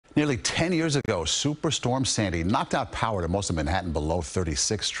Nearly 10 years ago, Superstorm Sandy knocked out power to most of Manhattan below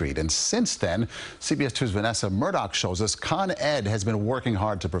 36th Street. And since then, CBS 2's Vanessa Murdock shows us Con Ed has been working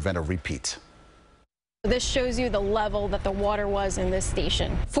hard to prevent a repeat. This shows you the level that the water was in this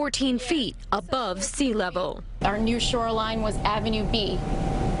station. 14 feet above sea level. Our new shoreline was Avenue B.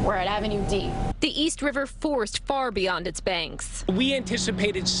 We're at Avenue D. The East River forced far beyond its banks. We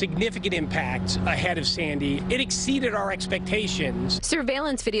anticipated significant impact ahead of Sandy. It exceeded our expectations.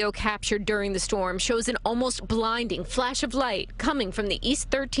 Surveillance video captured during the storm shows an almost blinding flash of light coming from the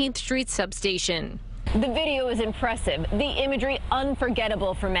East 13th Street substation. The video is impressive, the imagery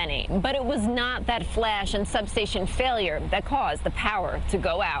unforgettable for many, but it was not that flash and substation failure that caused the power to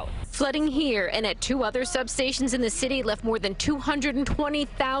go out. Flooding here and at two other substations in the city left more than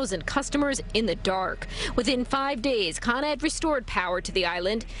 220,000 customers in the dark. Within 5 days, Con Ed restored power to the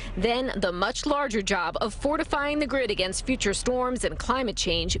island. Then the much larger job of fortifying the grid against future storms and climate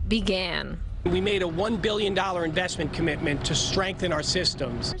change began. We made a $1 billion investment commitment to strengthen our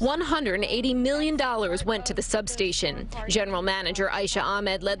systems. $180 million went to the substation. General Manager Aisha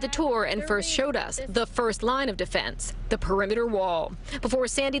Ahmed led the tour and first showed us the first line of defense, the perimeter wall. Before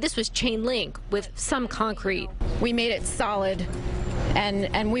Sandy, this was chain link with some concrete. We made it solid.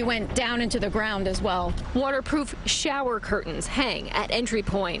 And we went down into the ground as well. Waterproof shower curtains hang at entry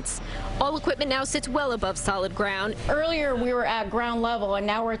points. All equipment now sits well above solid ground. Earlier we were at ground level and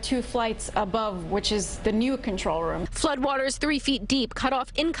now we're 2 flights above, which is the new control room. Floodwaters 3 feet deep cut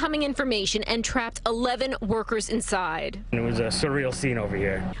off incoming information and trapped 11 workers inside. It was a surreal scene over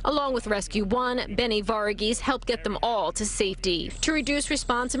here. Along with Rescue 1, Benny Varghese helped get them all to safety. To reduce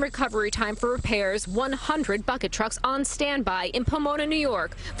response and recovery time for repairs, 100 bucket trucks on standby in Pomona, New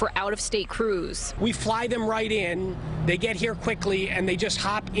York for out-of-state crews. We fly them right in, they get here quickly, and they just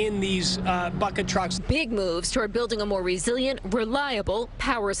hop in these bucket trucks. Big moves toward building a more resilient, reliable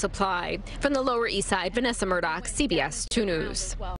power supply. From the Lower East Side, Vanessa Murdock, CBS 2 News.